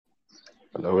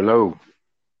Hello, hello.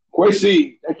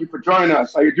 Quasi, thank you for joining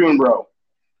us. How you doing, bro?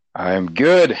 I'm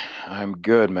good. I'm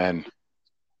good, man.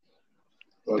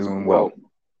 Listen, Doing well.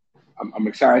 well, I'm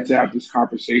excited to have this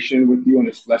conversation with you on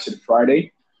this blessed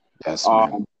Friday. Yes,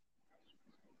 man. Um,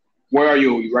 where are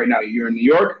you right now? You're in New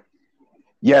York?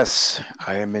 Yes,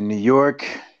 I am in New York.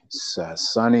 It's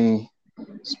sunny.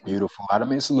 It's beautiful. I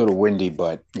mean, it's a little windy,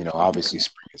 but obviously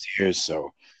spring is here,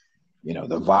 so the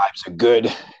vibes are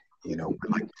good. We're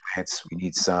like plants. We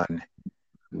need sun.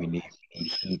 We need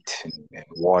heat and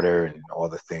water and all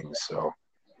the things. So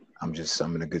I'm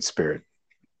in a good spirit.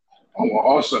 Oh, well,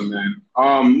 awesome, man.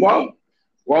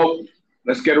 Well,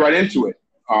 let's get right into it.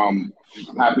 I'm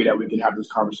happy that we can have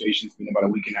this conversation. It's been about a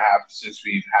week and a half since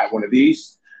we've had one of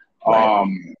these. Right.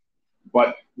 Um,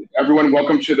 but everyone,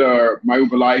 welcome to the My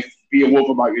Uber Life Be a Wolf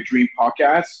About Your Dream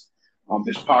podcast.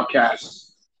 This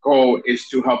podcast goal is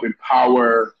to help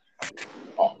empower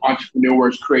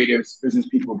entrepreneurs, creatives, business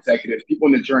people, executives, people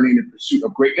in the journey in the pursuit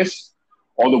of greatness,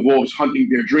 all the wolves hunting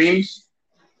their dreams.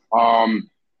 Um,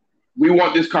 we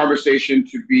want this conversation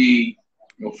to be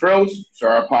no frills. So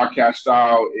our podcast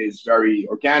style is very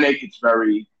organic. It's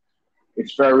very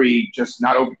just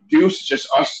not overproduced. It's just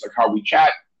us, like how we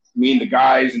chat. Me and the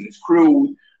guys and this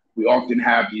crew, we often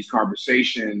have these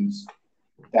conversations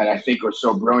that I think are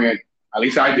so brilliant. At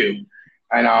least I do.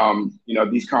 And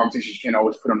these conversations you can't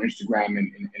always put on Instagram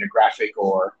in a graphic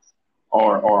or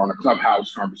on a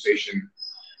clubhouse conversation.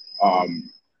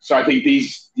 So I think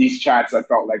these chats I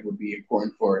felt like would be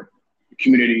important for the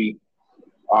community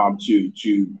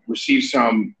to receive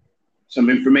some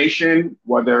information,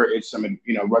 whether it's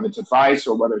whether it's advice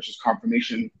or whether it's just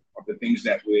confirmation of the things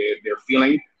that they're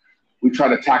feeling. We try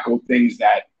to tackle things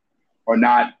that are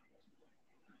not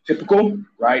typical,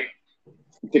 right?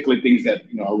 Particularly things that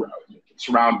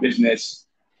surround business,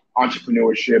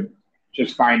 entrepreneurship,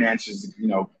 just finances,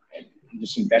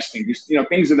 just investing, just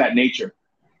things of that nature.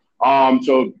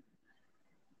 So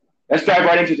let's dive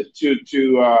right into to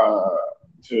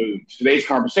today's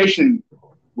conversation,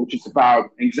 which is about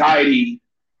anxiety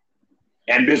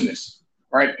and business,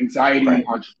 right? Anxiety and Right.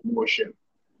 entrepreneurship.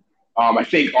 I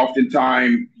think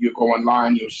oftentimes you go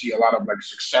online, you'll see a lot of like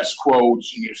success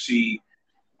quotes, and you see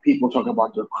people talk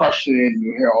about their crushing it, and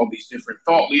you hear all these different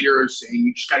thought leaders saying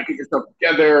you just got to get yourself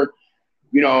together,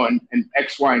 and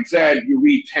X, Y, and Z. You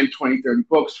read 10, 20, 30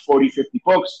 books, 40, 50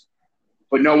 books,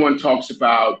 but no one talks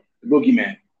about the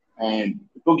boogeyman. And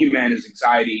the boogeyman is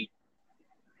anxiety.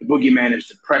 The boogeyman is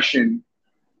depression.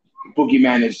 The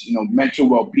boogeyman is, mental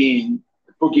well-being.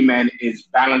 The boogeyman is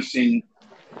balancing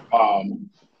um,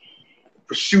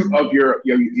 pursuit of your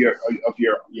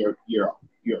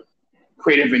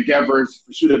creative endeavors,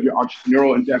 pursuit of your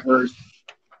entrepreneurial endeavors,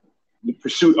 the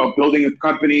pursuit of building a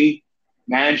company,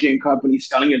 managing a company,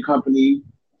 selling a company.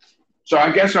 So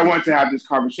I guess I want to have this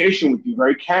conversation with you,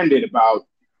 very candid about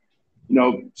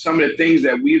some of the things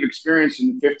that we've experienced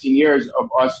in 15 years of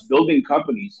us building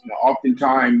companies.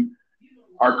 Oftentimes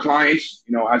our clients,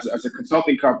 as a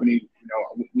consulting company,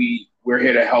 we're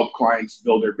here to help clients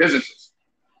build their businesses,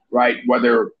 right?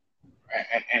 Whether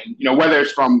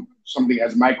it's from something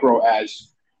as micro as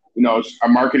a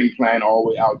marketing plan all the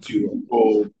way out to a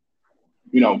full,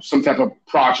 some type of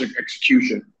project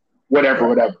execution, whatever, Right.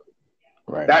 whatever.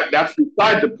 Right. That's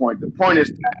beside the point. The point is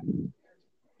that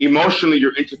emotionally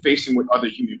you're interfacing with other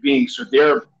human beings, so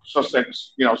their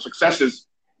successes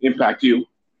impact you,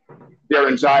 their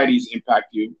anxieties impact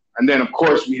you, and then of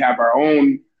course we have our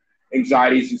own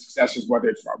anxieties and successes, whether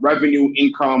it's about revenue,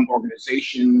 income,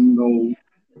 organizational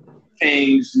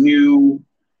things, new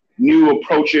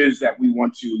approaches that we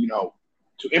want to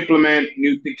implement,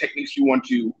 new techniques we want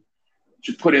to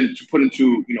put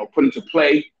into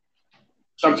play.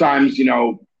 Sometimes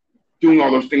doing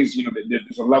all those things,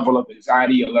 there's a level of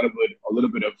anxiety, a little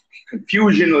bit of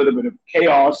confusion, a little bit of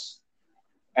chaos,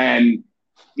 and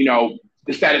the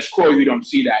status quo. You don't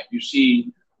see that. You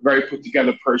see a very put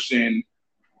together person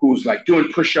who's like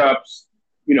doing push ups,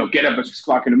 get up at 6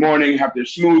 o'clock in the morning, have their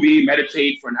smoothie,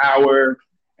 meditate for an hour,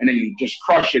 and then you just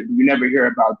crush it. You never hear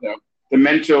about the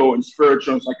mental and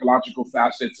spiritual and psychological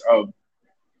facets of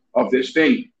this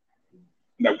thing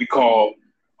that we call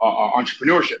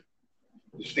entrepreneurship,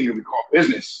 this thing that we call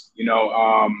business.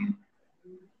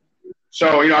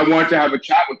 So I wanted to have a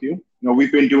chat with you.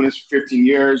 We've been doing this for 15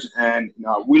 years, and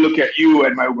we look at you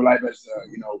at My Uber Life as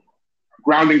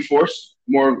grounding force,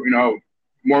 more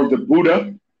of the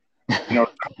Buddha.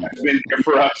 That's been there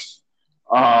for us.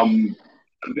 Um,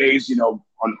 Days, on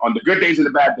the good days and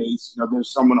the bad days,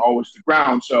 there's someone always to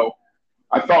ground. So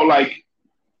I felt like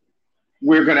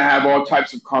we're going to have all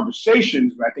types of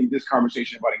conversations, but I think this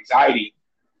conversation about anxiety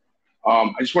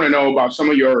I just want to know about some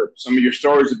of your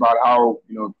stories about how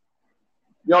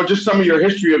just some of your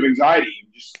history of anxiety,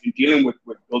 just in dealing with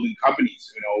building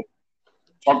companies.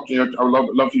 I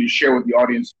would love for you to share with the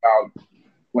audience about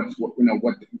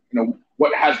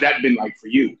what has that been like for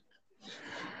you.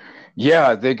 Yeah,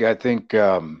 I think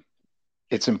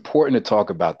it's important to talk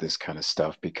about this kind of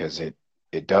stuff because it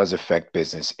does affect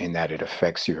business in that it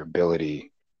affects your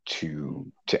ability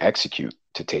to execute,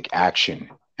 to take action,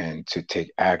 and to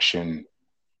take action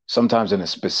sometimes in a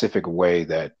specific way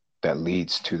that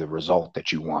leads to the result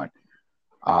that you want.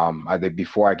 I think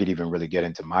before I could even really get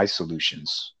into my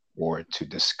solutions or to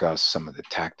discuss some of the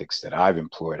tactics that I've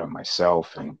employed on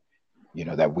myself and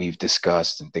that we've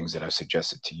discussed and things that I've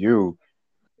suggested to you,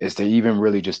 is to even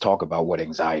really just talk about what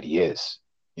anxiety is.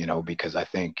 Because I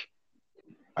think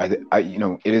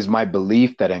it is my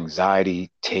belief that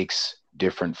anxiety takes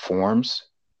different forms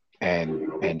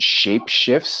and shape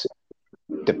shifts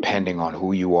depending on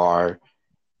who you are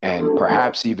and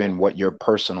perhaps even what your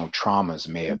personal traumas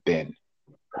may have been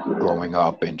growing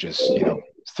up and just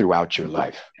throughout your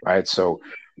life, right? So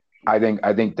I think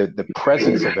that the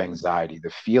presence of anxiety,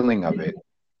 the feeling of it,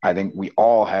 I think we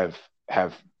all have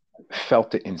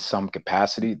felt it in some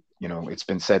capacity. It's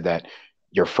been said that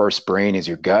your first brain is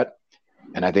your gut,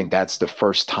 and I think that's the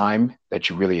first time that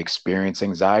you really experience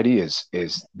anxiety is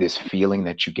this feeling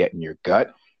that you get in your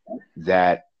gut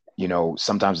that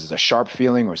sometimes it's a sharp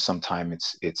feeling, or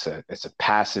sometimes it's a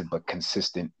passive but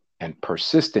consistent and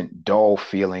persistent dull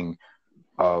feeling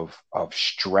of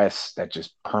stress that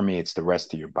just permeates the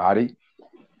rest of your body.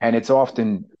 And it's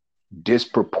often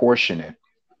disproportionate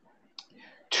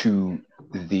to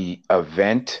the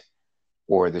event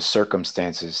or the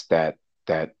circumstances that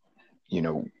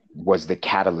was the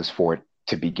catalyst for it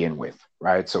to begin with,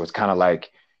 right? So it's kind of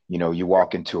like you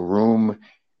walk into a room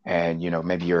and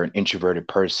maybe you're an introverted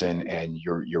person and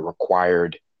you're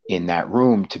required in that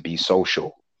room to be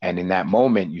social, and in that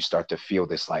moment you start to feel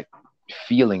this like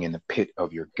feeling in the pit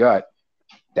of your gut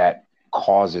that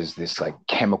causes this like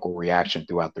chemical reaction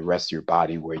throughout the rest of your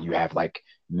body where you have like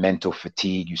mental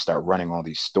fatigue. You start running all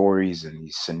these stories and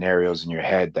these scenarios in your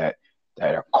head that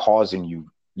are causing you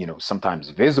sometimes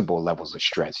visible levels of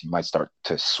stress. You might start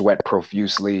to sweat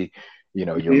profusely,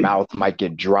 your Mm-hmm. mouth might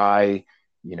get dry,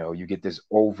 you get this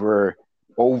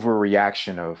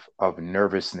overreaction of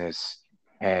nervousness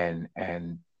and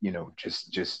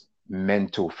just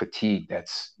mental fatigue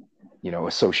that's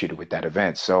associated with that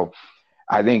event. So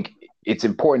I think it's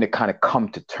important to kind of come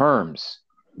to terms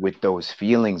with those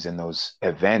feelings and those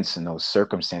events and those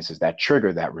circumstances that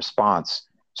trigger that response,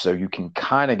 so you can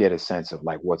kind of get a sense of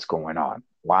like what's going on.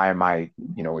 Why am I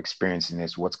experiencing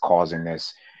this? What's causing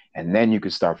this? And then you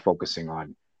can start focusing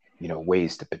on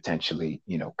ways to potentially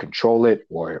control it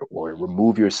or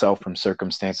remove yourself from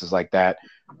circumstances like that.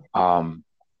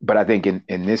 But I think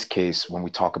in this case, when we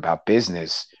talk about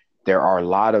business, there are a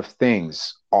lot of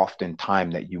things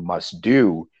oftentimes that you must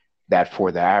do that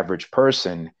for the average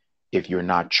person, if you're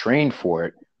not trained for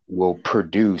it, will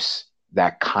produce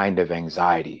that kind of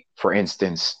anxiety. For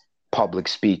instance, public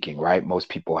speaking, right? Most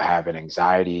people have an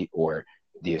anxiety or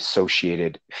the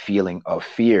associated feeling of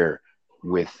fear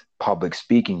with public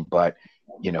speaking. But,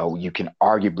 you can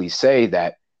arguably say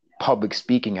that public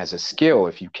speaking as a skill,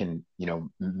 if you can,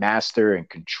 master and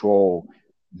control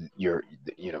your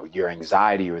your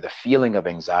anxiety or the feeling of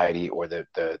anxiety or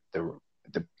the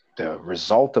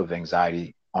result of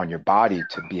anxiety on your body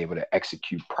to be able to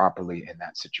execute properly in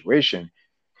that situation,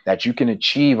 that you can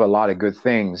achieve a lot of good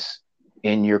things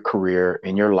in your career,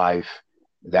 in your life,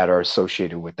 that are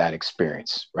associated with that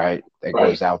experience, right?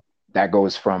 Right. That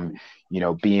goes from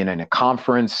being in a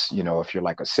conference, if you're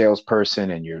like a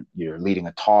salesperson and you're leading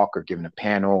a talk or giving a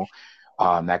panel.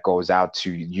 That goes out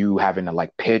to you having to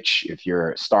like pitch if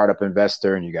you're a startup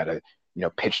investor and you got to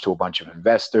pitch to a bunch of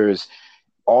investors,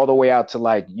 all the way out to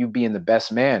like you being the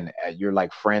best man at your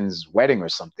like friend's wedding or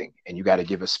something, and you got to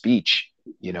give a speech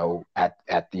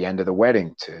at the end of the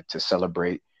wedding to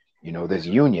celebrate this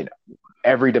union.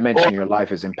 Every dimension Well, of your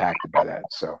life is impacted by that.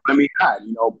 So I mean, that,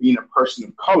 being a person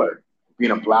of color,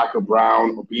 being a black or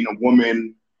brown, or being a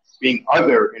woman, being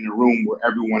other in a room where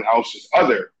everyone else is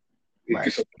other, it's right.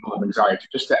 just a level of anxiety.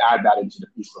 Just to add that into the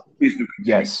piece, please do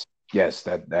continue. Yes,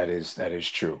 that is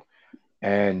true.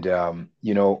 And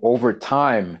over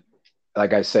time,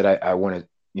 like I said, I want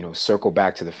to circle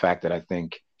back to the fact that I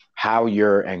think how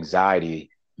your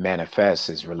anxiety manifests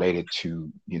is related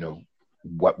to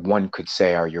what one could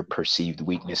say are your perceived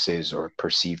weaknesses or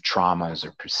perceived traumas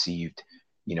or perceived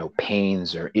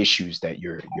pains or issues that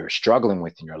you're struggling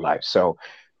with in your life. So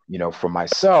for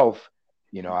myself,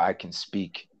 I can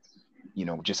speak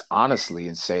just honestly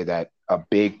and say that a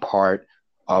big part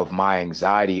of my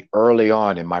anxiety early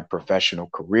on in my professional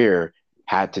career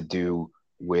had to do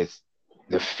with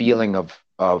the feeling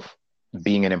of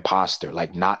being an imposter,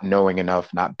 like not knowing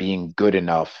enough, not being good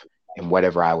enough in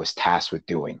whatever I was tasked with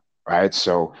doing, right?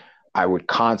 So I would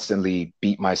constantly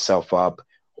beat myself up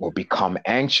or become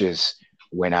anxious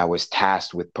when I was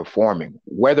tasked with performing,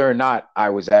 whether or not I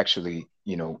was actually,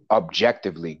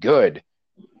 objectively good.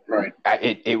 Right.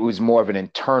 It was more of an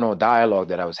internal dialogue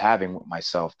that I was having with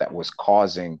myself that was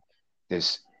causing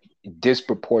this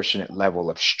disproportionate level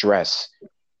of stress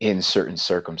in certain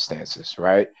circumstances,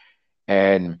 right?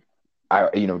 And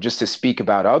just to speak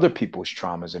about other people's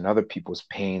traumas and other people's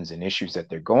pains and issues that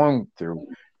they're going through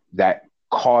that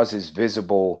causes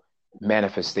visible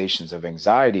manifestations of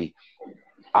anxiety.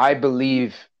 I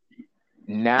believe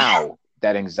now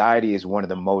that anxiety is one of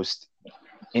the most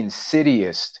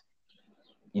insidious,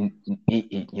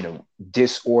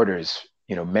 disorders,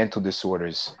 mental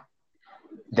disorders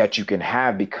that you can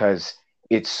have, because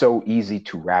it's so easy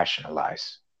to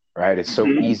rationalize, right? It's so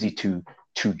easy to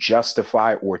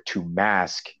justify or to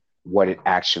mask what it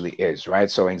actually is,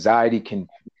 right? So anxiety can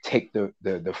take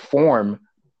the form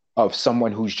of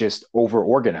someone who's just over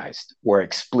organized or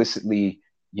explicitly,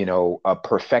 a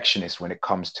perfectionist when it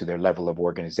comes to their level of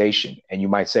organization. And you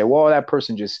might say, well, that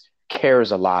person just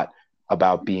cares a lot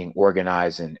about being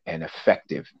organized and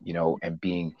effective, and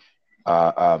being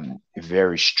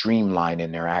very streamlined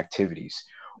in their activities.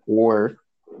 Or,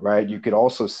 right, you could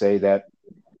also say that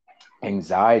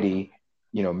anxiety,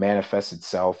 manifests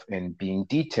itself in being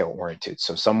detail oriented.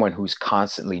 So someone who's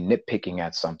constantly nitpicking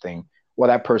at something, well,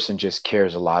 that person just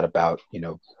cares a lot about,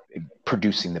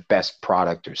 producing the best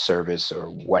product or service or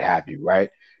what have you, right?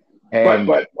 And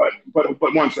but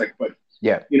one second. But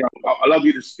yeah, I love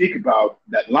you to speak about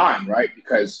that line, right?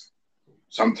 Because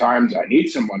sometimes I need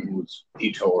someone who's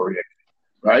detail oriented,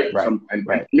 right? right, And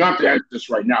right. you don't have to answer this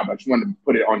right now, but I just wanted to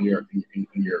put it on your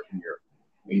in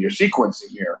your sequencing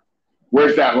here.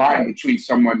 Where's that line between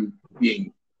someone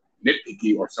being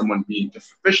nitpicky or someone being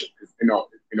just efficient?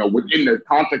 Because within the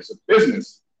context of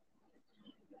business,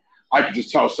 I could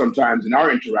just tell sometimes in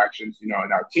our interactions, in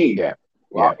our team, Yeah.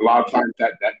 a lot of times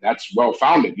that's well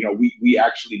founded. We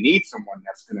actually need someone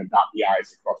that's going to dot the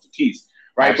I's and cross the T's,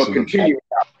 right? Absolutely.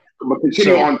 But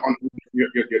continue on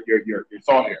your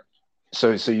thought here.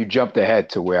 So you jumped ahead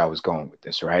to where I was going with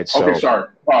this, right? So okay, sorry.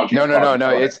 Apologies,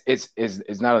 no.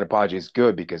 It's not an apology. It's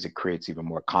good because it creates even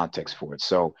more context for it.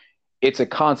 So it's a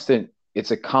constant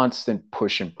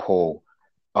push and pull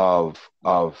of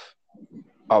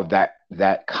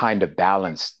that kind of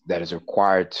balance that is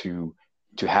required to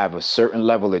have a certain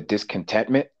level of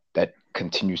discontentment that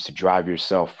continues to drive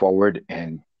yourself forward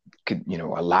and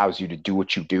allows you to do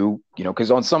what you do,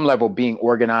 because on some level being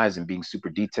organized and being super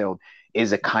detailed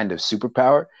is a kind of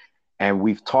superpower. And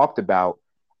we've talked about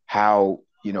how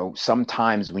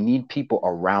sometimes we need people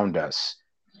around us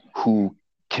who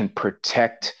can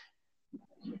protect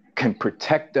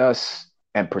us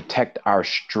and protect our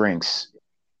strengths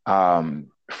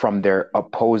from their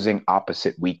opposing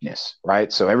opposite weakness,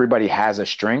 right? So everybody has a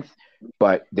strength,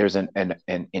 but there's an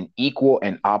equal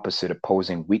and opposite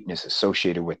opposing weakness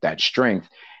associated with that strength.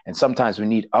 And sometimes we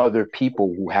need other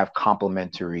people who have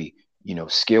complementary,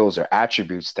 skills or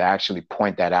attributes to actually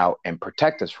point that out and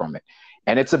protect us from it.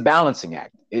 And it's a balancing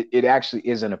act. It actually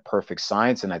isn't a perfect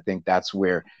science. And I think that's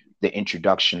where the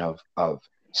introduction of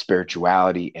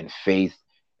spirituality and faith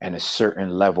and a certain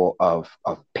level of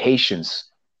patience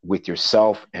with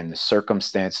yourself and the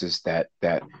circumstances that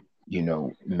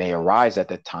may arise at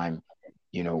that time,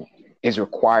 is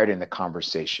required in the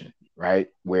conversation, right?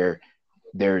 Where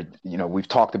we've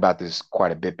talked about this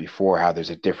quite a bit before, how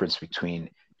there's a difference between,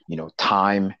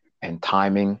 time and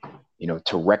timing,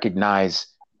 to recognize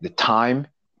the time,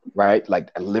 right?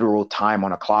 Like a literal time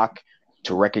on a clock,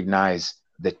 to recognize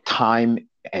the time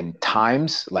and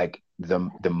times, like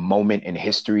the moment in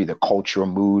history, the cultural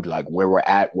mood, like where we're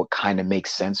at, what kind of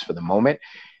makes sense for the moment.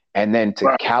 And then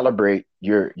to calibrate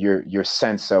your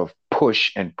sense of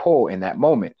push and pull in that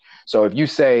moment. So if you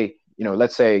say,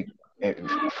 let's say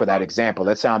for that example,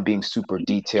 let's say I'm being super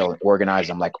detailed and organized.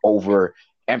 I'm like over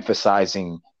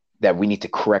emphasizing that we need to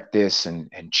correct this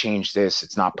and change this.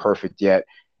 It's not perfect yet.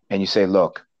 And you say,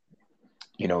 look,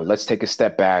 let's take a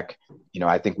step back.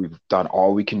 I think we've done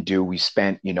all we can do. We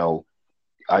spent,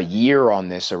 a year on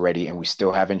this already, and we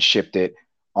still haven't shipped it.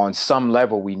 On some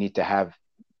level, we need to have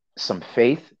some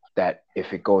faith that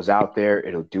if it goes out there,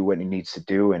 it'll do what it needs to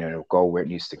do and it'll go where it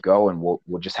needs to go. And we'll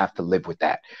just have to live with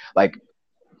that. Like,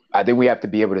 I think we have to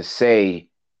be able to say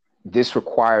this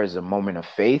requires a moment of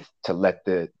faith to let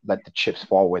the chips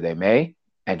fall where they may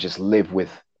and just live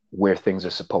with where things are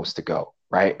supposed to go,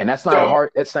 right? And that's not So,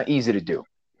 hard. That's not easy to do.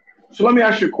 so let me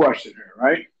ask you a question here,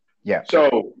 right? Yeah.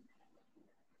 So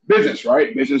business,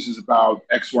 right? Business is about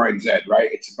X, Y, and Z, right?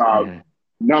 It's about Hmm.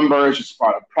 numbers. It's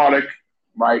about a product,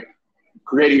 right?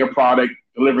 Creating a product,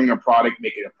 delivering a product,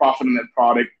 making a profit on that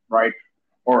product, right?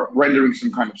 Or rendering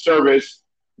some kind of service,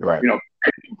 Right. you know,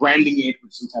 branding it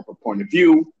with some type of point of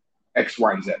view, X,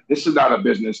 Y, and Z. This is not a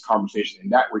business conversation in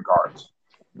that regards,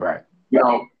 Right. you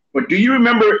know. But do you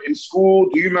remember in school?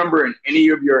 Do you remember in any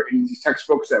of your in these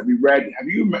textbooks that we read? Have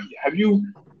you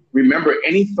remember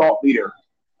any thought leader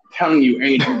telling you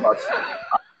anything about,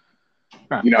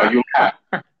 you know, you have.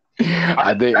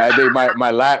 I think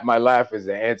my laugh is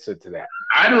the answer to that.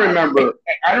 I don't remember.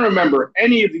 I don't remember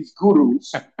any of these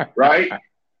gurus, right?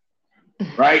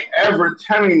 Right, ever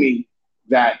telling me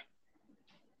that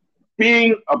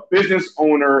being a business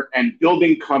owner and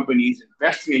building companies,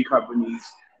 investing in companies,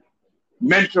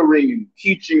 mentoring and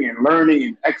teaching and learning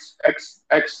and X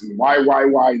and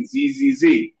Y and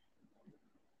Z,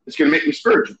 it's going to make me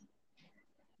spiritual.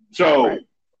 So, Right.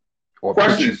 Or put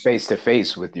question you is, face to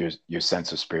face with your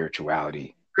sense of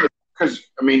spirituality. because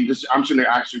I mean, this I'm just going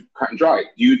to ask you cut and dry.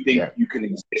 Do you think Yeah. you can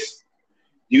exist?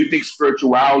 Do you think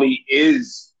spirituality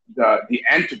is the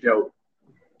antidote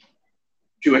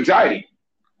to anxiety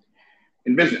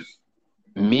in business?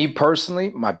 Me personally,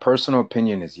 my personal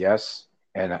opinion is yes.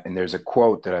 And there's a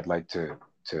quote that I'd like to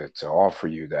offer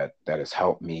you that has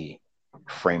helped me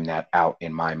frame that out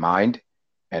in my mind,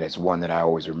 and it's one that I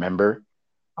always remember.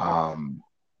 Um,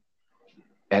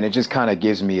 and it just kind of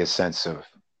gives me a sense of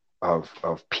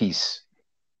peace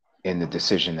in the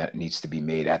decision that needs to be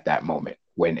made at that moment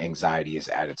when anxiety is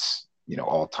at its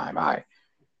all-time high.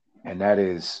 And that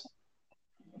is,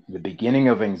 the beginning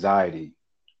of anxiety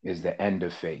is the end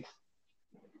of faith,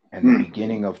 and the Hmm.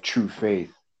 beginning of true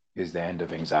faith is the end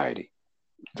of anxiety.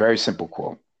 Very simple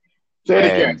quote. Say it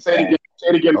again. And Say it again. Say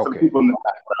it again for the okay, people in the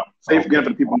background. Say it again for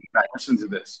okay, the people in the back. Listen to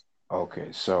this.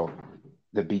 okay. So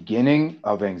the beginning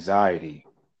of anxiety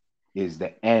is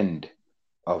the end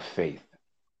of faith,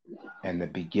 and the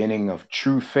beginning of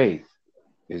true faith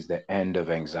is the end of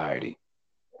anxiety.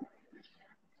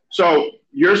 So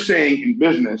you're saying in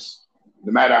business,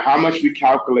 no matter how much we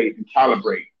calculate and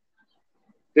calibrate,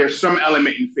 there's some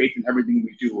element in faith in everything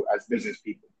we do as business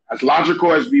people. As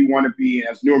logical as we want to be,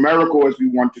 as numerical as we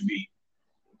want to be,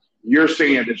 you're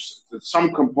saying that that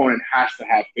some component has to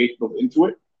have faith built into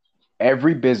it.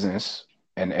 Every business,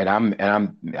 and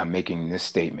I'm making this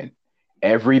statement,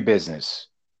 every business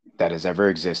that has ever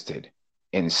existed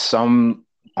in some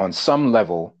on some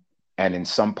level and in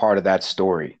some part of that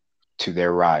story to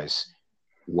their rise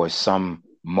was some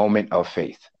moment of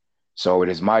faith. So it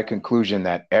is my conclusion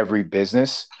that every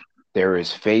business, there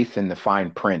is faith in the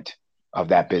fine print of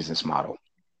that business model.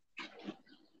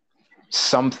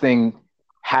 Something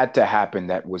had to happen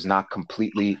that was not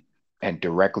completely and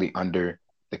directly under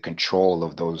the control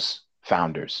of those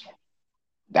founders.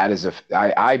 That is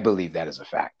I believe that is a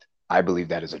fact. I believe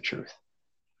that is a truth.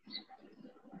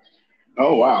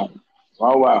 Oh wow,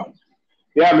 wow.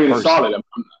 Yeah, I mean it's Person. solid.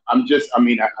 I'm just, I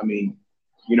mean,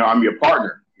 you know, I'm your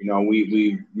partner. You know,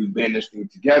 we've been this thing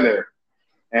together,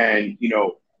 and you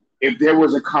know, if there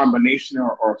was a combination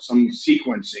or some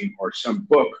sequencing or some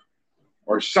book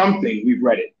or something, we've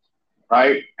read it,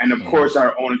 right? And of Mm-hmm. course,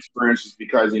 our own experiences,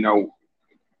 because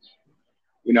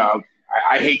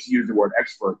I hate to use the word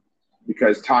expert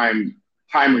because time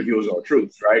reveals all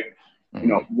truths, right? You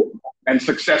Mm-hmm. know, and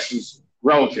success is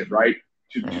relative, right,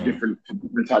 Mm-hmm. to different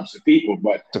types of people.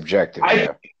 But Subjective, I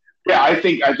yeah. yeah, I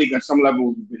think at some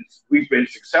level we've been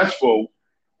successful,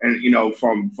 and you know,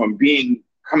 from being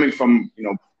coming from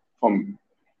from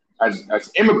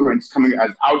as immigrants coming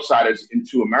as outsiders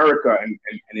into America and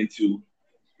into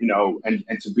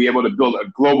and to be able to build a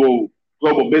global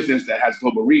business that has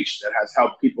global reach, that has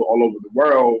helped people all over the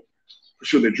world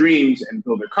pursue their dreams and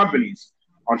build their companies.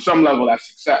 On some level, that's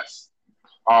success.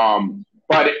 And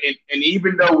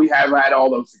even though we have had all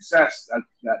those success,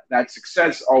 that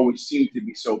success always seemed to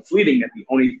be so fleeting that the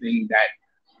only thing that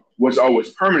was always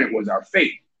permanent was our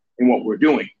faith in what we're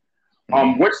doing.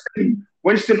 Mm-hmm.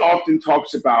 Winston often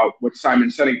talks about what Simon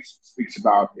Sinek speaks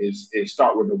about is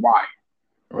start with the why,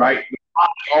 Right. right? The why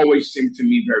always seemed to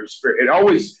me very spirit. It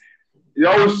always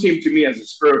seemed to me as a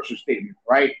spiritual statement,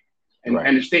 right? Right.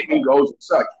 And the statement goes as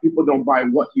such: people don't buy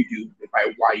what you do; they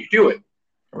buy why you do it.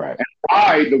 Right.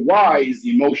 And the why is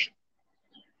the emotion,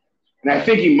 and I Right.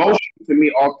 think emotion to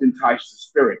me often ties to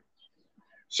spirit.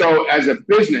 So as a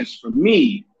business, for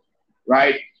me,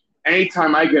 right,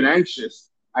 anytime I get anxious,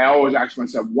 I always ask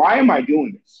myself, why am I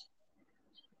doing this?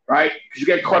 right? Because you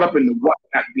get caught up in the what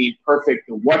not being perfect,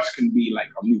 the what's can be like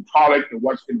a new product, the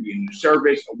what's can be a new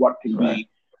service, or what can Right. be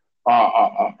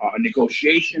a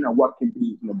negotiation, or what can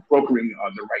be brokering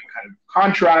the right kind of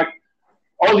contract.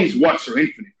 All these what's are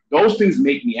infinite. Those things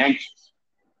make me anxious.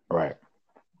 Right.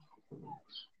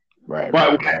 Right.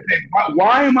 But Right. Right.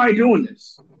 why am I doing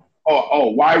this?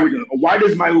 Why are we doing it? Why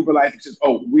does my Uber life exist?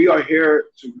 Oh, we are here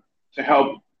to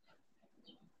help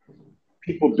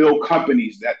people build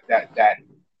companies that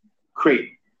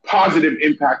create positive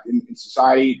impact in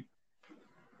society.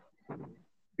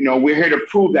 We're here to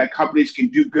prove that companies can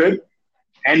do good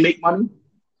and make money.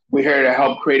 We're here to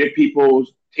help creative people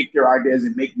take their ideas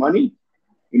and make money.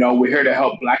 We're here to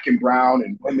help Black and brown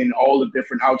and women, all the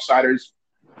different outsiders,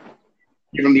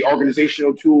 give them the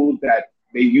organizational tools that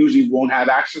they usually won't have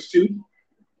access to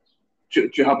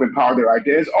help empower their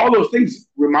ideas. All those things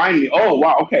remind me, oh,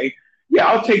 wow, okay, yeah,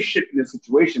 I'll take shit in this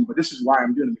situation, but this is why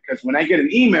I'm doing it. Because when I get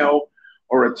an email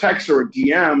or a text or a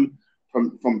DM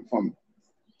from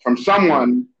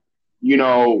someone,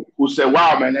 who said,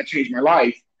 wow, man, that changed my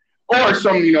life, or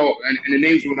some, and the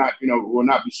names will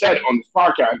not be said on this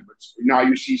podcast, but now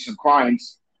you see some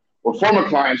clients or former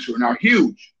clients who are now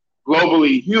huge,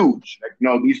 globally huge. Like,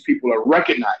 these people are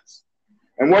recognized.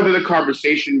 And whether the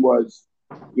conversation was,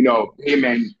 hey,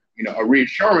 man, a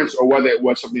reassurance, or whether it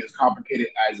was something as complicated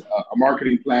as a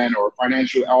marketing plan or a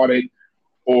financial audit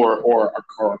or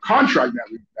a contract that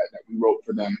we wrote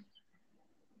for them,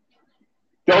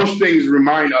 those things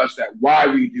remind us that why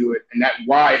we do it, and that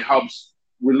why helps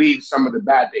relieve some of the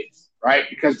bad days, right?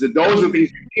 Because those are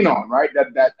things you lean on, right?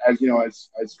 That as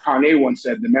Kanye once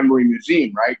said, the memory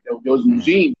museum, right? Those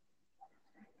museums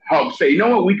help say,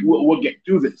 what, we'll get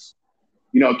through this,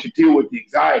 to deal with the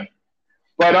anxiety.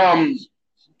 But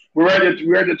we're at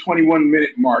the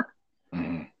 21-minute mark.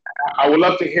 Mm-hmm. I would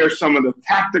love to hear some of the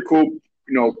tactical,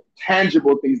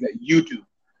 tangible things that you do.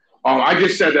 I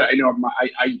just said that,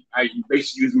 I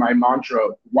basically use my mantra,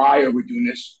 why are we doing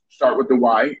this? Start with the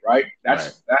why, right?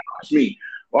 That's me.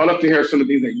 Well, I'd love to hear some of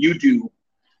the things that you do,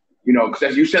 because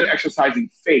as you said, exercising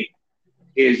faith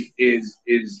is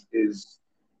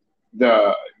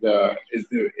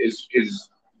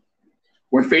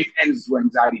when faith ends, where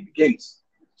anxiety begins.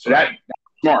 So that's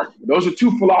smart. Those are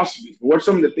two philosophies. But what are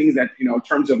some of the things that, in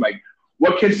terms of like,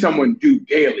 what can someone do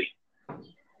daily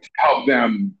to help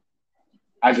them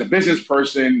as a business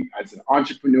person, as an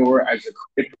entrepreneur, as a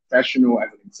creative professional,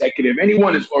 as an executive,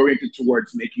 anyone is oriented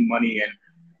towards making money and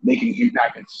making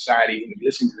impact in society, and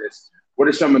listening to this, what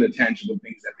are some of the tangible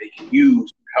things that they can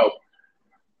use to help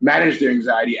manage their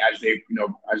anxiety as they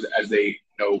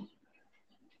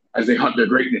hunt their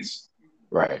greatness?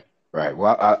 Right. Right.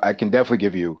 Well, I can definitely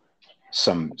give you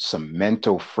some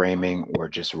mental framing or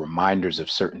just reminders of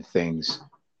certain things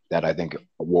that I think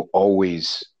will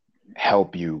always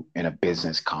help you in a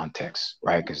business context,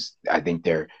 right? Because I think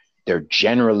they're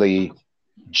generally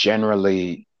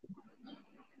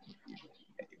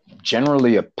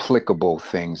applicable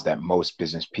things that most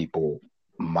business people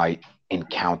might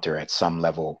encounter at some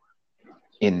level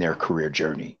in their career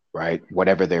journey, right?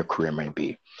 Whatever their career may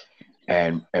be.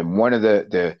 And one of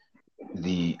the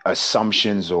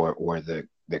assumptions or the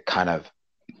kind of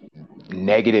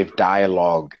negative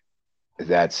dialogue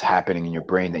that's happening in your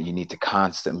brain that you need to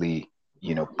constantly,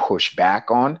 push back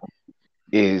on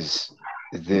is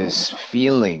this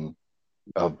feeling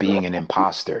of being an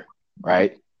imposter,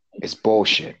 right? It's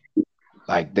bullshit.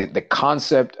 Like the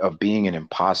concept of being an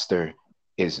imposter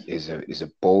is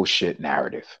a bullshit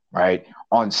narrative, right?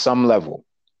 On some level.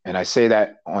 And I say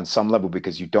that on some level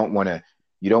because you don't want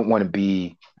to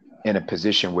be in a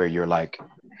position where you're like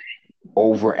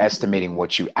overestimating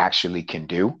what you actually can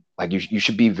do. Like you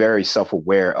should be very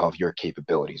self-aware of your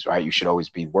capabilities, right? You should always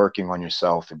be working on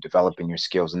yourself and developing your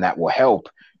skills, and that will help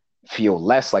feel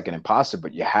less like an imposter.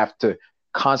 But you have to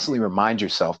constantly remind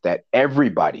yourself that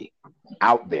everybody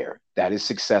out there that is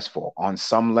successful on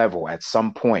some level at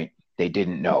some point, they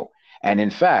didn't know. And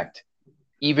in fact,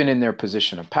 even in their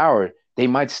position of power, they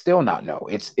might still not know.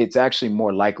 It's actually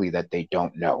more likely that they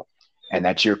don't know, and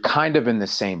that you're kind of in the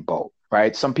same boat,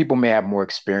 right? Some people may have more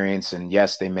experience, and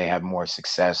yes, they may have more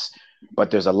success, but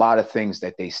there's a lot of things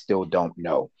that they still don't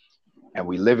know. And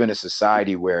we live in a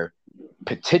society where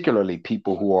particularly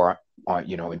people who are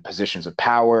in positions of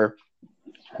power,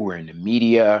 who are in the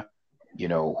media,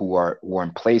 who are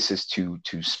in places to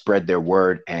spread their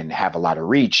word and have a lot of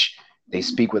reach, they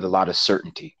speak with a lot of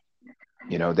certainty.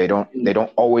 They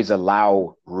don't always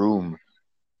allow room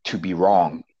to be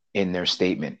wrong in their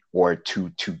statement, or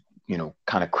to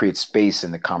kind of create space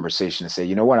in the conversation to say,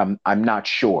 you know what, I'm not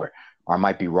sure, or I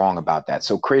might be wrong about that.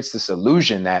 So it creates this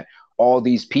illusion that all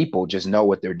these people just know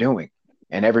what they're doing.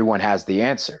 and everyone has the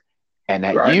answer, and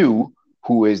that Right. you,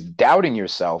 who is doubting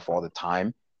yourself all the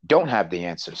time, don't have the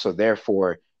answer. So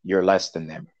therefore, you're less than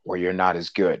them, or you're not as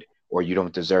good, or you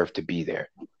don't deserve to be there.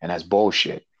 And that's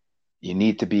bullshit. You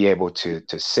need to be able to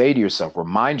say to yourself,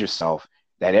 remind yourself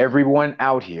that everyone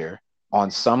out here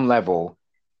on some level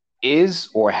is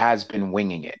or has been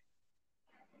winging it.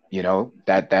 You know,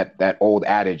 that old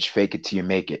adage, fake it till you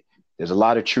make it. There's a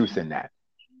lot of truth in that.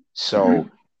 Mm-hmm. So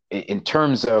in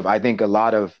terms of, I think a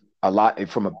lot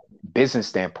from a business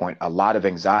standpoint, a lot of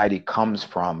anxiety comes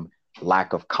from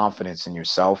lack of confidence in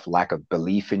yourself, lack of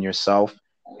belief in yourself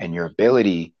and your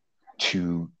ability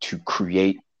to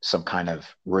create some kind of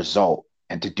result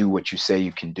and to do what you say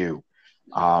you can do.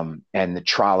 And the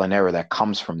trial and error that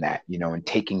comes from that, you know, and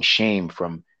taking shame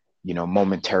from, you know,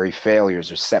 momentary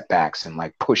failures or setbacks and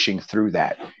like pushing through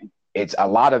that. It's a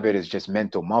lot of it is just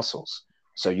mental muscles.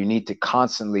 So you need to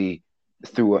constantly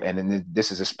and then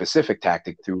this is a specific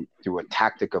tactic, through a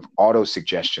tactic of auto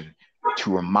suggestion,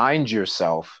 to remind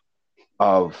yourself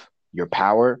of your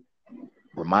power,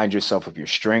 remind yourself of your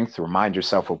strength, remind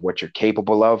yourself of what you're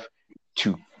capable of,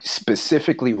 to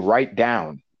specifically write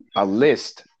down a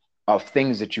list of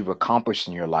things that you've accomplished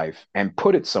in your life and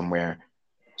put it somewhere,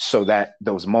 so that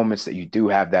those moments that you do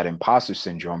have that imposter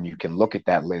syndrome, you can look at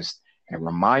that list and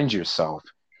remind yourself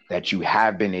that you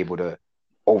have been able to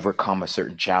overcome a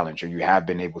certain challenge, or you have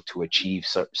been able to achieve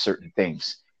certain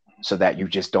things, so that you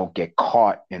just don't get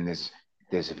caught in this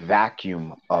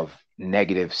vacuum of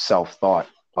negative self-thought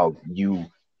of you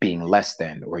being less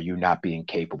than, or you not being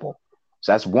capable.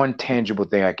 So that's one tangible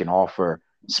thing I can offer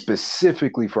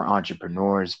specifically for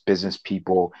entrepreneurs, business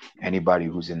people, anybody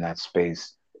who's in that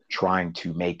space trying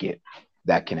to make it,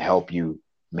 that can help you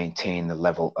maintain the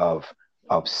level of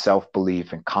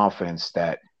self-belief and confidence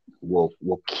that will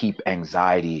keep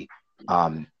anxiety,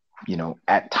 you know,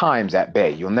 at times at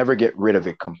bay. You'll never get rid of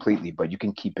it completely, but you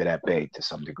can keep it at bay to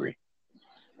some degree.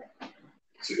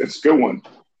 It's a good one.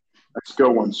 That's a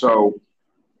good one. So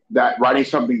that writing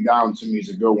something down to me is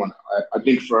a good one. I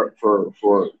think for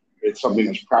it's something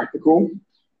that's practical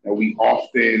that we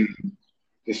often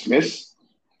dismiss,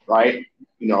 right?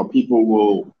 You know, people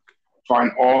will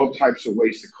find all types of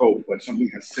ways to cope, but something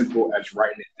as simple as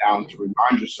writing it down to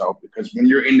remind yourself, because when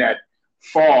you're in that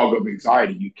fog of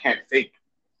anxiety, you can't think,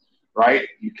 right?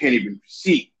 You can't even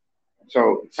see.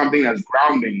 So something that's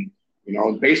grounding, you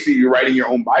know, basically you're writing your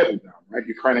own Bible down, right?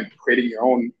 You're kind of creating your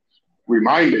own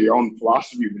reminder, your own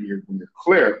philosophy when you're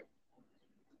clear.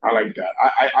 I like that.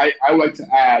 I like to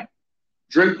add,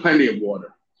 drink plenty of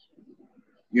water.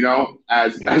 You know,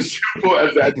 as simple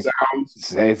as that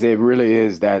sounds. It really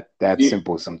is that You,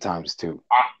 simple sometimes too.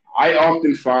 I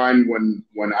often find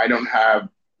when I don't have,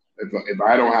 if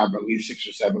I don't have at least 6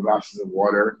 or 7 glasses of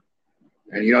water,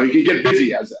 and you know, you can get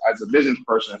busy as a business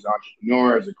person, as an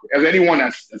entrepreneur, as anyone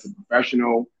that's a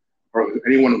professional, or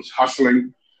anyone who's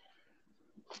hustling.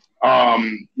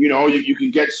 You know, you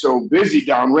can get so busy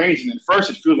downrange, and at first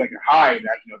it feels like a high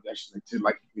that, you know, that's like to,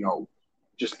 like, you know,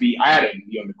 just be at it and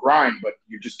be on the grind, but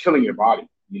you're just killing your body,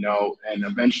 you know, and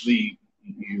eventually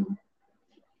you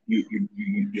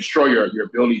destroy your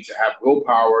ability to have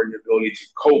willpower, your ability to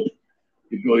cope,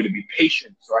 the ability to be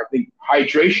patient. So I think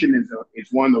hydration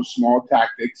is one of those small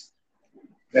tactics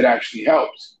that actually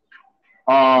helps.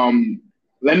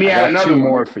 Let me I add got another two one.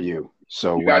 more for you.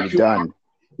 So You when got you're two more? done, All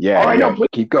yeah, right, no, yeah, please,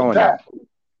 keep please going add. though.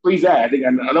 Please add. I think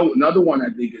another one I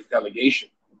think is delegation.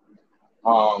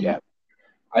 Um, Yeah,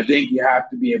 I think you have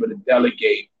to be able to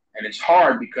delegate, and it's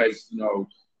hard because, you know,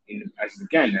 as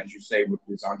you say, with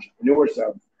this entrepreneur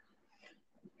stuff,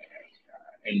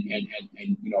 and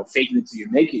you know, faking it till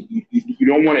you make it. You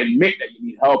don't want to admit that you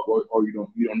need help, or you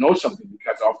don't know something,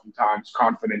 because oftentimes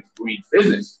confidence breeds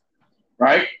business,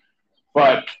 right?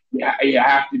 But yeah, you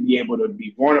have to be able to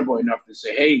be vulnerable enough to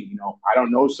say, hey, you know, I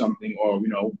don't know something, or, you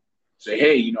know, say,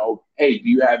 hey, you know, hey, do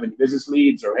you have any business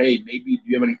leads, or hey, maybe do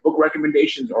you have any book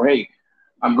recommendations, or hey,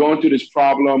 I'm going through this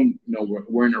problem. You know,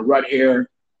 we're in a rut here.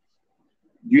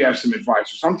 Do you have some advice?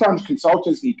 So sometimes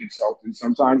consultants need consultants.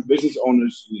 Sometimes business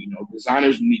owners, you know,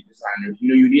 designers need designers. You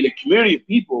know, you need a community of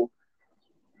people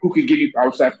who can give you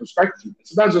outside perspective.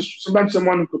 Sometimes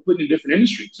someone in a completely different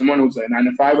industry, someone who's a 9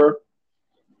 to 5er,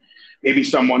 maybe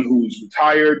someone who's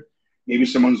retired, maybe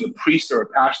someone who's a priest or a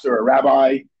pastor or a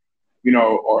rabbi, you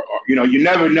know, or you know, you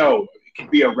never know. It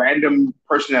could be a random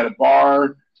person at a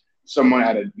bar, someone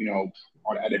at a, you know,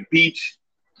 or at a beach.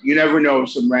 You never know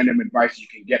some random advice you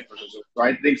can get for this. So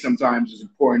I think sometimes it's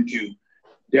important to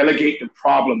delegate the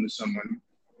problem to someone,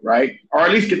 right? Or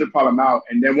at least get the problem out.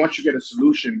 And then once you get a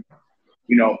solution,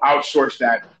 you know, outsource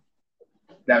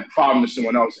that problem to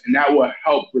someone else, and that will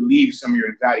help relieve some of your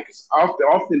anxiety. Because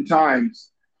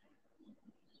oftentimes,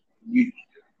 the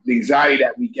anxiety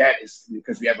that we get is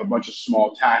because we have a bunch of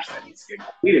small tasks that needs to get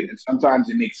completed, and sometimes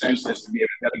it makes sense just to be able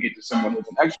to delegate to someone who's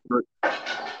an expert.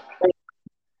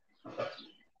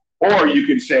 Or you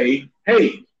could say,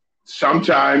 hey,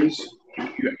 sometimes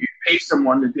you pay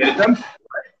someone to get it done,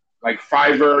 right? Like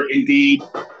Fiverr, Indeed.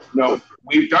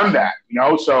 We've done that.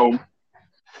 So.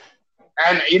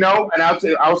 And and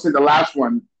I'll say the last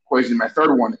one, Poison, my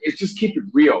third one, is just keep it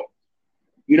real.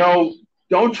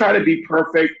 Don't try to be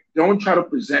perfect. Don't try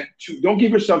to don't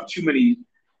give yourself too many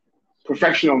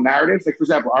professional narratives. Like, for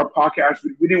example, our podcast,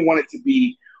 we didn't want it to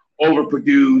be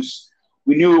overproduced.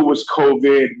 We knew it was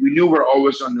COVID. We knew we're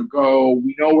always on the go.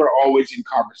 We know we're always in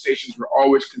conversations. We're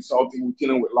always consulting. We're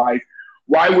dealing with life.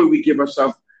 Why would we give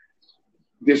ourselves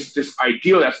this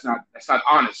ideal that's not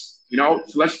honest? So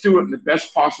let's do it in the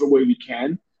best possible way we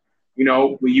can.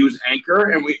 We use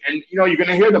Anchor, and you're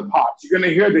gonna hear the pops, you're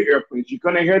gonna hear the airplanes, you're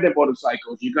gonna hear the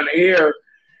motorcycles, you're gonna hear,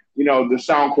 the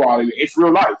sound quality. It's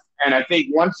real life, and I think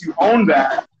once you own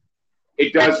that,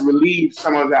 it does relieve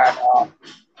some of that,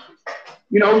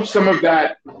 some of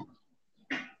that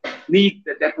need,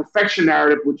 that perfection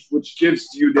narrative, which gives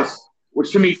you this,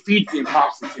 which to me feeds the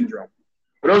imposter syndrome.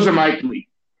 But those are my three.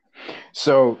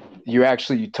 So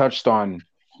you touched on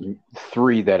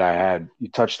three that I had. You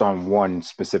touched on one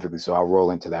specifically, so I'll roll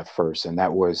into that first. And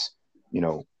that was,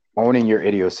 owning your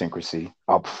idiosyncrasy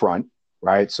up front,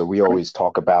 right? So we always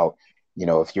talk about,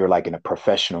 if you're like in a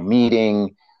professional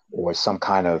meeting or some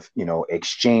kind of,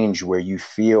 exchange where you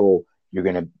feel you're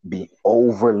going to be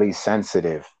overly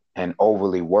sensitive and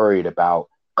overly worried about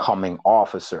coming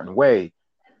off a certain way,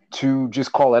 to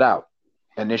just call it out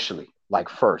initially, like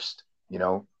first.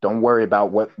 Don't worry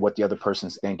about what the other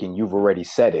person's thinking. You've already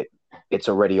said it. It's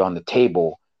already on the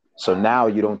table. So now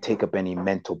you don't take up any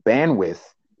mental bandwidth,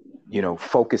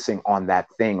 focusing on that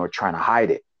thing or trying to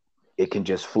hide it. It can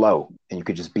just flow, and you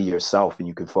could just be yourself, and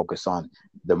you can focus on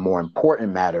the more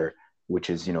important matter, which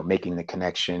is, making the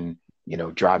connection,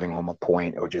 driving home a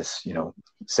point, or just,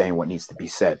 saying what needs to be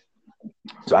said.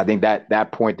 So I think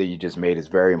that point that you just made is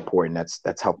very important.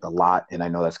 That's helped a lot. And I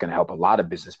know that's going to help a lot of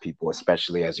business people,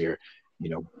 especially as you're,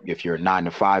 if you're a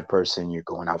 9-to-5 person, you're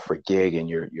going out for a gig and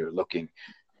you're looking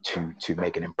to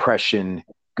make an impression,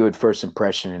 good first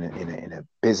impression in a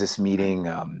business meeting,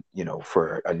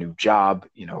 for a new job,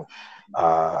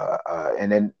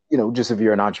 and then, just if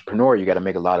you're an entrepreneur, you got to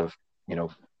make a lot of,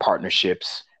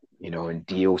 partnerships, and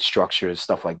deal structures,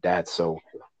 stuff like that. So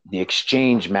the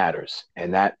exchange matters,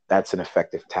 and that's an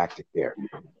effective tactic there.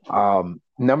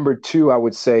 Number two, I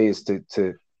would say, is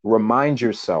to remind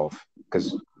yourself,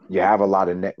 because we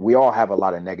all have a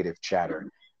lot of negative chatter,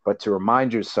 but to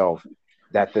remind yourself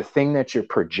that the thing that you're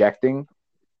projecting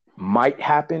might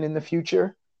happen in the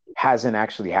future hasn't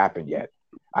actually happened yet.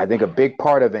 I think a big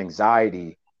part of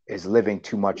anxiety is living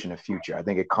too much in the future. I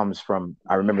think it comes from,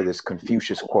 I remember this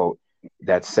Confucius quote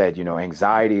that said,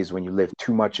 anxiety is when you live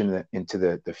too much into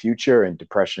the future, and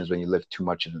depression is when you live too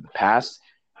much into the past,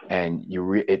 and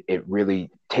it really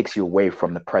takes you away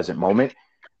from the present moment.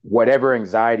 Whatever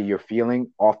anxiety you're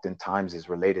feeling oftentimes is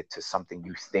related to something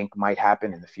you think might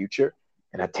happen in the future,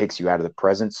 and that takes you out of the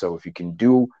present. So if you can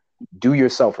do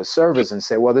yourself a service and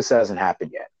say, well, this hasn't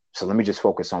happened yet, so let me just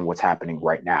focus on what's happening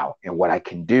right now and what I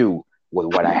can do with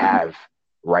what I have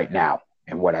right now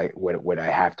and what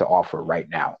I have to offer right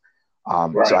now.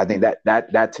 Right. So I think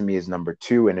that to me is number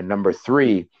two. And then number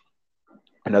three,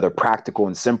 another practical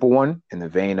and simple one in the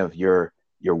vein of your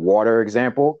water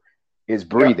example, is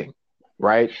breathing,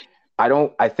 right?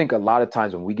 I think a lot of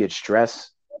times when we get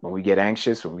stressed, when we get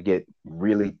anxious, when we get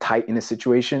really tight in a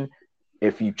situation,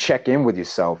 if you check in with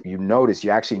yourself, you notice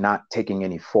you're actually not taking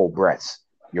any full breaths.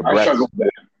 Your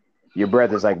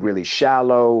breath is like really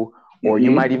shallow, or you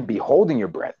might even be holding your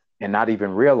breath and not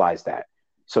even realize that.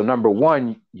 So number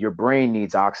one, your brain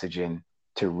needs oxygen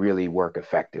to really work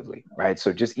effectively, right?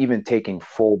 So just even taking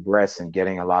full breaths and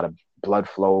getting a lot of blood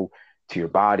flow to your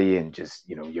body, and just,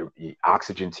 your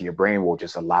oxygen to your brain will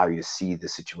just allow you to see the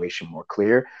situation more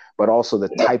clear. But also the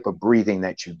type of breathing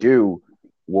that you do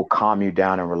will calm you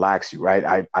down and relax you,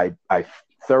 right? I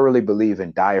thoroughly believe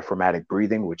in diaphragmatic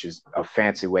breathing, which is a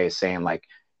fancy way of saying, like,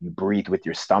 you breathe with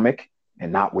your stomach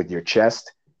and not with your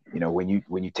chest. When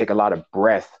you take a lot of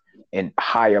breath and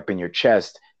high up in your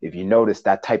chest, if you notice,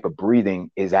 that type of breathing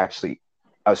is actually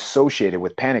associated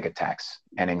with panic attacks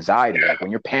and anxiety. Like when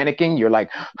you're panicking, you're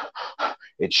like,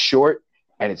 it's short,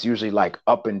 and it's usually like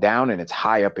up and down, and it's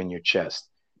high up in your chest.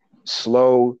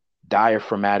 Slow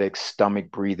diaphragmatic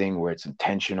stomach breathing, where it's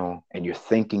intentional and you're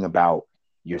thinking about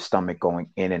your stomach going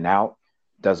in and out,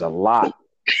 does a lot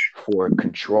for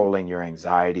controlling your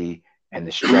anxiety and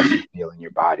the stress you feel in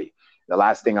your body. The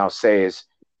last thing I'll say is,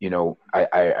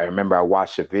 I remember I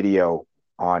watched a video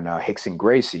on Rickson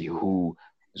Gracie, who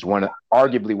is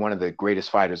arguably one of the greatest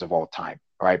fighters of all time,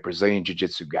 right? Brazilian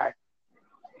jiu-jitsu guy.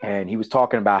 And he was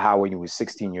talking about how when he was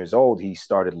 16 years old, he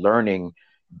started learning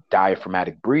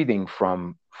diaphragmatic breathing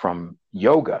from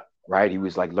yoga, right? He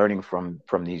was like learning from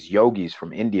these yogis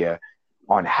from India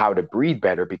on how to breathe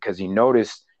better, because he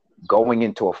noticed going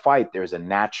into a fight, there's a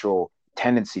natural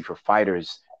tendency for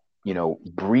fighters,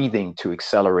 breathing to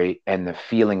accelerate and the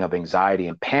feeling of anxiety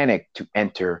and panic to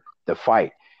enter the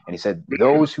fight. And he said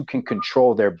those who can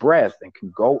control their breath and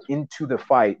can go into the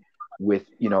fight with,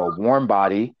 a warm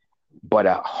body, but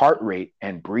a heart rate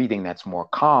and breathing that's more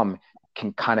calm,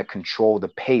 can kind of control the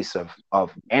pace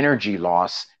of energy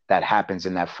loss that happens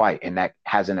in that fight. And that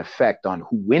has an effect on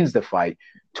who wins the fight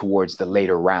towards the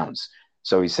later rounds.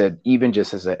 So he said, even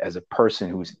just as a person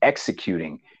who's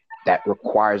executing, that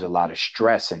requires a lot of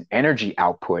stress and energy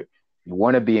output, you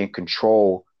want to be in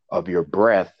control of your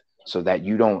breath so that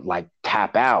you don't like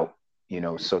tap out,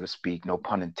 so to speak, no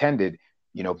pun intended,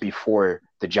 before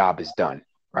the job is done.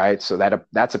 Right. So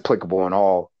that's applicable in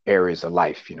all areas of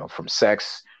life, from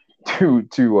sex to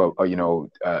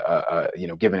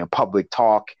giving a public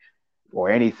talk or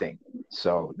anything.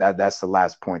 So that's the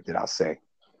last point that I'll say.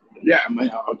 Yeah,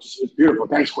 it's beautiful.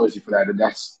 Thanks, Quincy, for that. And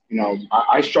that's,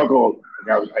 I struggle.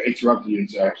 I interrupted you and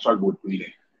said I struggle with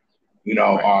breathing.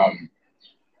 Right.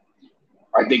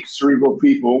 I think cerebral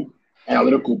people,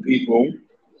 analytical people,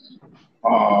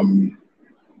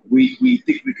 we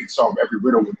think we can solve every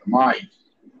riddle with the mind.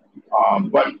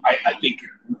 But I think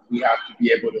we have to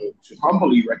be able to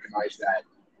humbly recognize that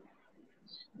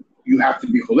you have to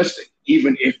be holistic.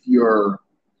 Even if you're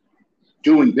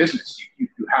doing business, you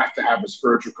have to have a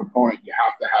spiritual component. You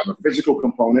have to have a physical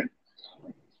component,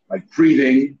 like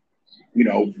breathing,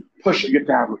 push. You have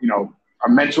to have, a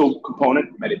mental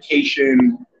component,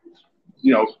 meditation,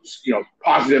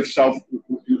 positive self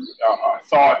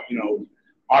thought,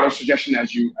 auto-suggestion,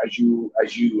 as you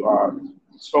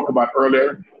spoke about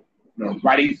earlier,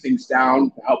 writing things down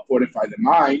to help fortify the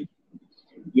mind,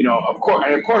 of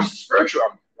course, spiritual,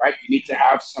 right? You need to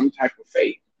have some type of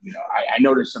faith. I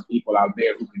know there's some people out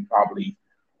there who can probably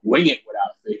wing it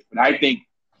without faith, but I think,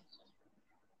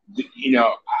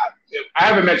 I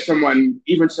haven't met someone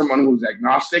who's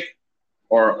agnostic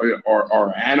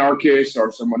or anarchist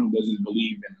or someone who doesn't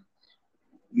believe in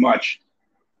much.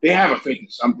 They have a faith in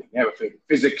something. They have a faith in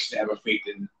physics. They have a faith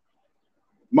in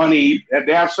money.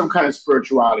 They have some kind of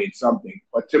spirituality in something.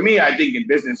 But to me, I think in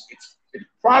business, it's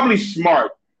probably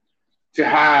smart to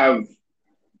have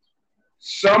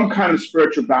some kind of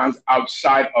spiritual balance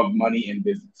outside of money and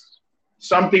business.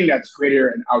 Something that's greater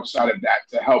and outside of that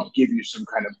to help give you some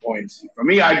kind of buoyancy. For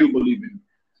me, I do believe in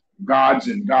God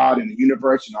and the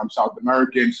universe. I'm South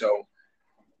American, so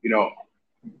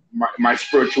my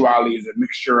spirituality is a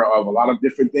mixture of a lot of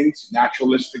different things: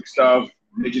 naturalistic stuff,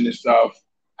 indigenous stuff,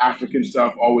 African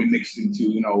stuff, all we mixed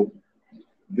into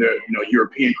the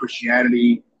European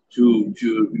Christianity to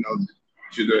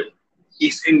the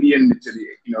East Indian, to the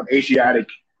Asiatic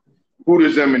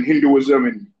Buddhism and Hinduism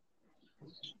and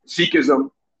Sikhism.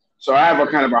 So I have a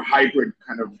kind of a hybrid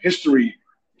kind of history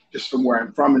just from where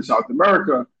I'm from in South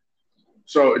America.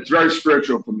 So it's very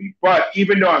spiritual for me. But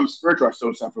even though I'm spiritual, I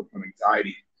still suffer from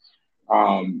anxiety.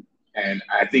 And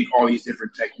I think all these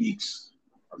different techniques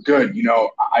are good.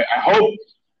 I hope,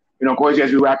 Quincy,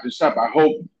 as we wrap this up, I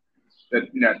hope that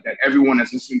that everyone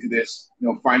that's listening to this,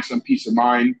 finds some peace of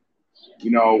mind.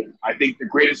 I think the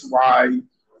greatest why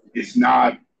is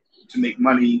not to make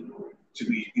money, to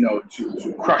be,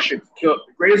 to crush it, to kill it.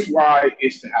 The greatest why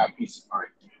is to have peace of mind.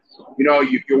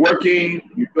 You're working,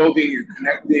 you're building, you're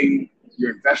connecting,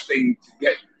 you're investing to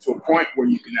get to a point where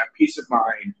you can have peace of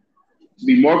mind, to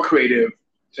be more creative,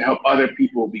 to help other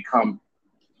people become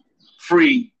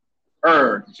free,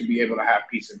 to be able to have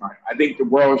peace of mind. I think the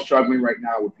world is struggling right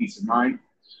now with peace of mind.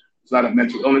 There's a lot of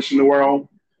mental illness in the world.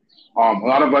 A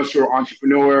lot of us who are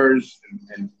entrepreneurs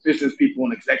and business people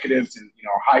and executives and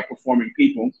high performing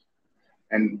people,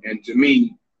 and to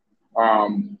me,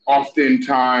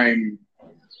 oftentimes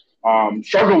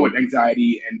struggle with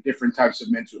anxiety and different types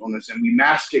of mental illness, and we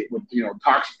mask it with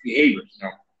toxic behaviors,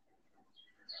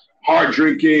 hard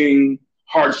drinking,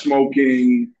 hard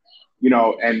smoking,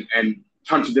 and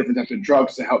tons of different types of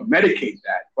drugs to help medicate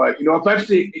that. But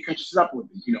eventually it catches up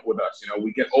with us.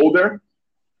 We get older,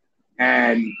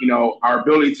 and our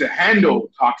ability to handle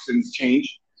toxins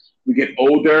change. We get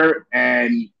older,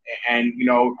 and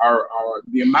our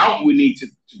the amount we need to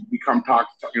become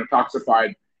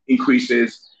toxified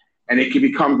increases, and it can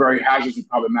become very hazardous and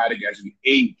problematic as we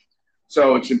age.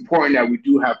 So it's important that we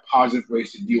do have positive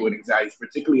ways to deal with anxiety,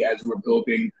 particularly as we're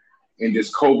building in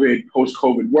this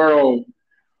post-COVID world.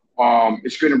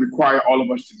 It's going to require all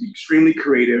of us to be extremely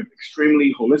creative,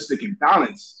 extremely holistic and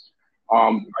balanced.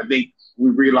 I think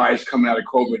we realized coming out of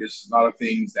COVID, there's a lot of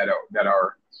things that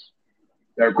are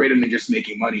greater than just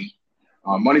making money.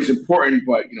 Money is important,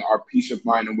 but our peace of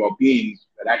mind and well-being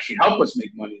that actually help us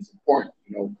make money is important.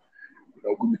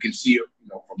 We can see it,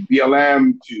 from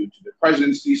BLM to the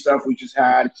presidency stuff we just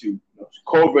had to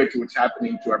COVID to what's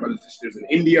happening to our brothers and sisters in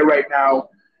India right now.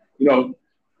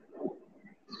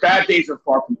 Bad days are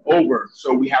far from over,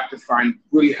 so we have to find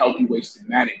really healthy ways to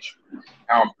manage.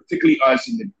 Particularly us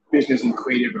in the business and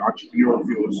creative and entrepreneurial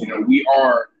fields. We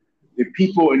are the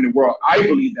people in the world. I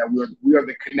believe that we are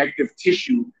the connective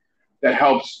tissue that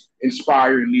helps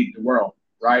inspire and lead the world.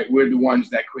 Right? We're the ones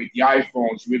that create the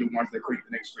iPhones. We're the ones that create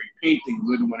the next great painting.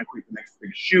 We're the one that create the next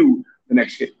big shoe, the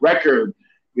next hit record.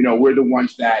 We're the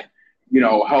ones that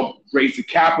help raise the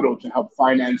capital to help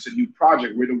finance a new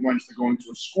project. We're the ones that go into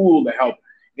a school to help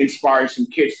inspire some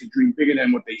kids to dream bigger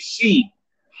than what they see.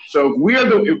 So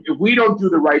if we don't do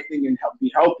the right thing and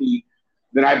be healthy,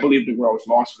 then I believe the world is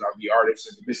lost without the artists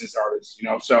and the business artists.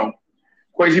 So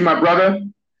Kwesi, my brother,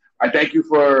 I thank you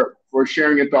for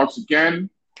sharing your thoughts again.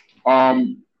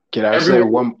 Can I say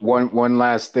one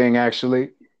last thing?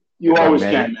 Actually, you always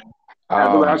can.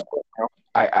 I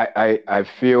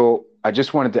feel I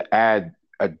just wanted to add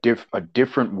a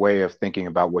different way of thinking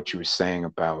about what you were saying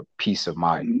about peace of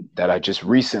mind that I just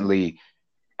recently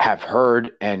have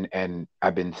heard and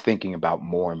I've been thinking about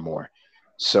more and more.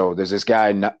 So there's this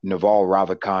guy, Naval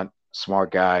Ravikant, smart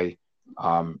guy,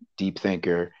 deep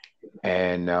thinker.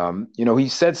 And, he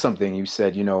said something. He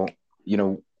said,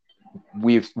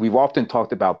 we've often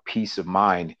talked about peace of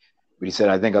mind, but he said,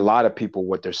 I think a lot of people,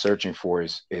 what they're searching for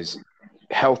is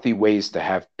healthy ways to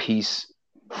have peace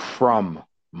from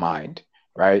mind.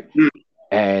 Right.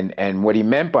 And what he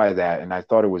meant by that, and I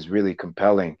thought it was really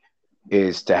compelling,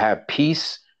 is to have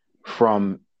peace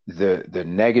from the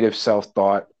negative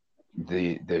self-thought,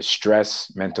 the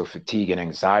stress, mental fatigue, and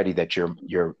anxiety that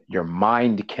your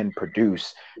mind can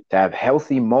produce, to have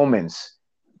healthy moments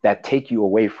that take you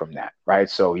away from that. Right.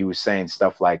 So he was saying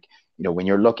stuff like, when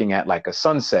you're looking at like a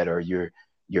sunset, or you're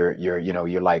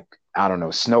like, I don't know,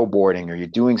 snowboarding, or you're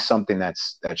doing something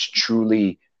that's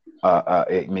truly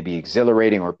it may be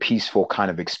exhilarating or peaceful kind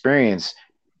of experience,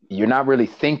 you're not really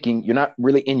thinking, you're not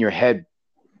really in your head,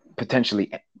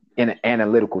 potentially in an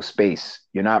analytical space.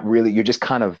 You're just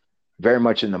kind of very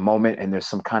much in the moment, and there's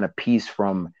some kind of peace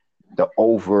from the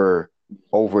over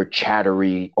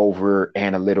chattery, over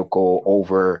analytical,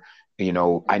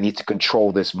 I need to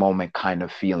control this moment kind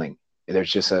of feeling.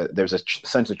 There's a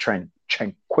sense of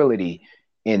tranquility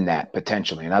in that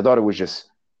potentially. And I thought it was just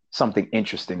something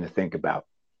interesting to think about.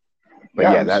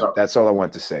 But that's all I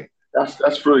want to say.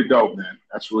 That's really dope, man.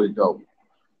 That's really dope.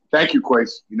 Thank you,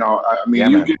 Kwesi.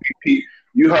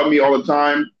 You help me all the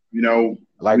time.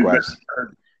 Likewise.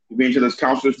 You've been to those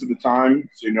counselors to the time.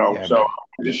 So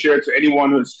just share it to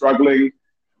anyone who's struggling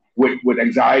with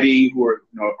anxiety, who are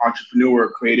entrepreneur,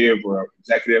 or creative, or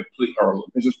executive, or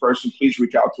business person. Please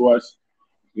reach out to us.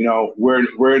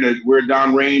 We're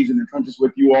down range in the trenches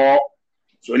with you all.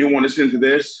 So anyone listening to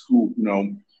this who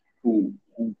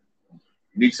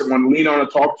need someone to lean on and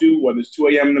talk to, whether it's 2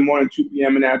 a.m. in the morning, 2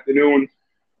 p.m. in the afternoon,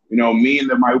 me and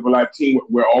the My Uber Life team,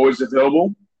 we're always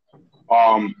available.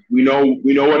 We know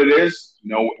what it is.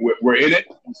 We're in it.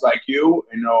 It's like you,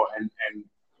 and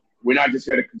we're not just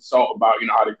here to consult about,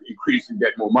 how to increase and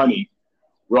get more money.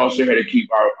 We're also here to keep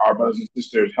our brothers and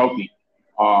sisters healthy.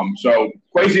 So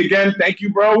Kwesi, again, thank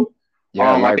you, bro.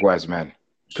 Yeah, likewise, man.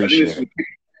 Appreciate it.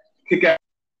 Kick ass,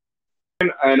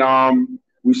 and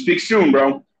we speak soon,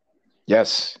 bro.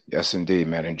 Yes, indeed,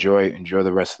 man. Enjoy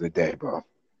the rest of the day, bro.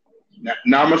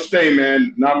 Namaste,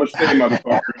 man. Namaste,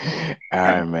 motherfucker. All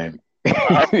right, man.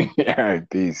 All right,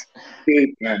 peace.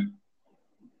 Peace, man.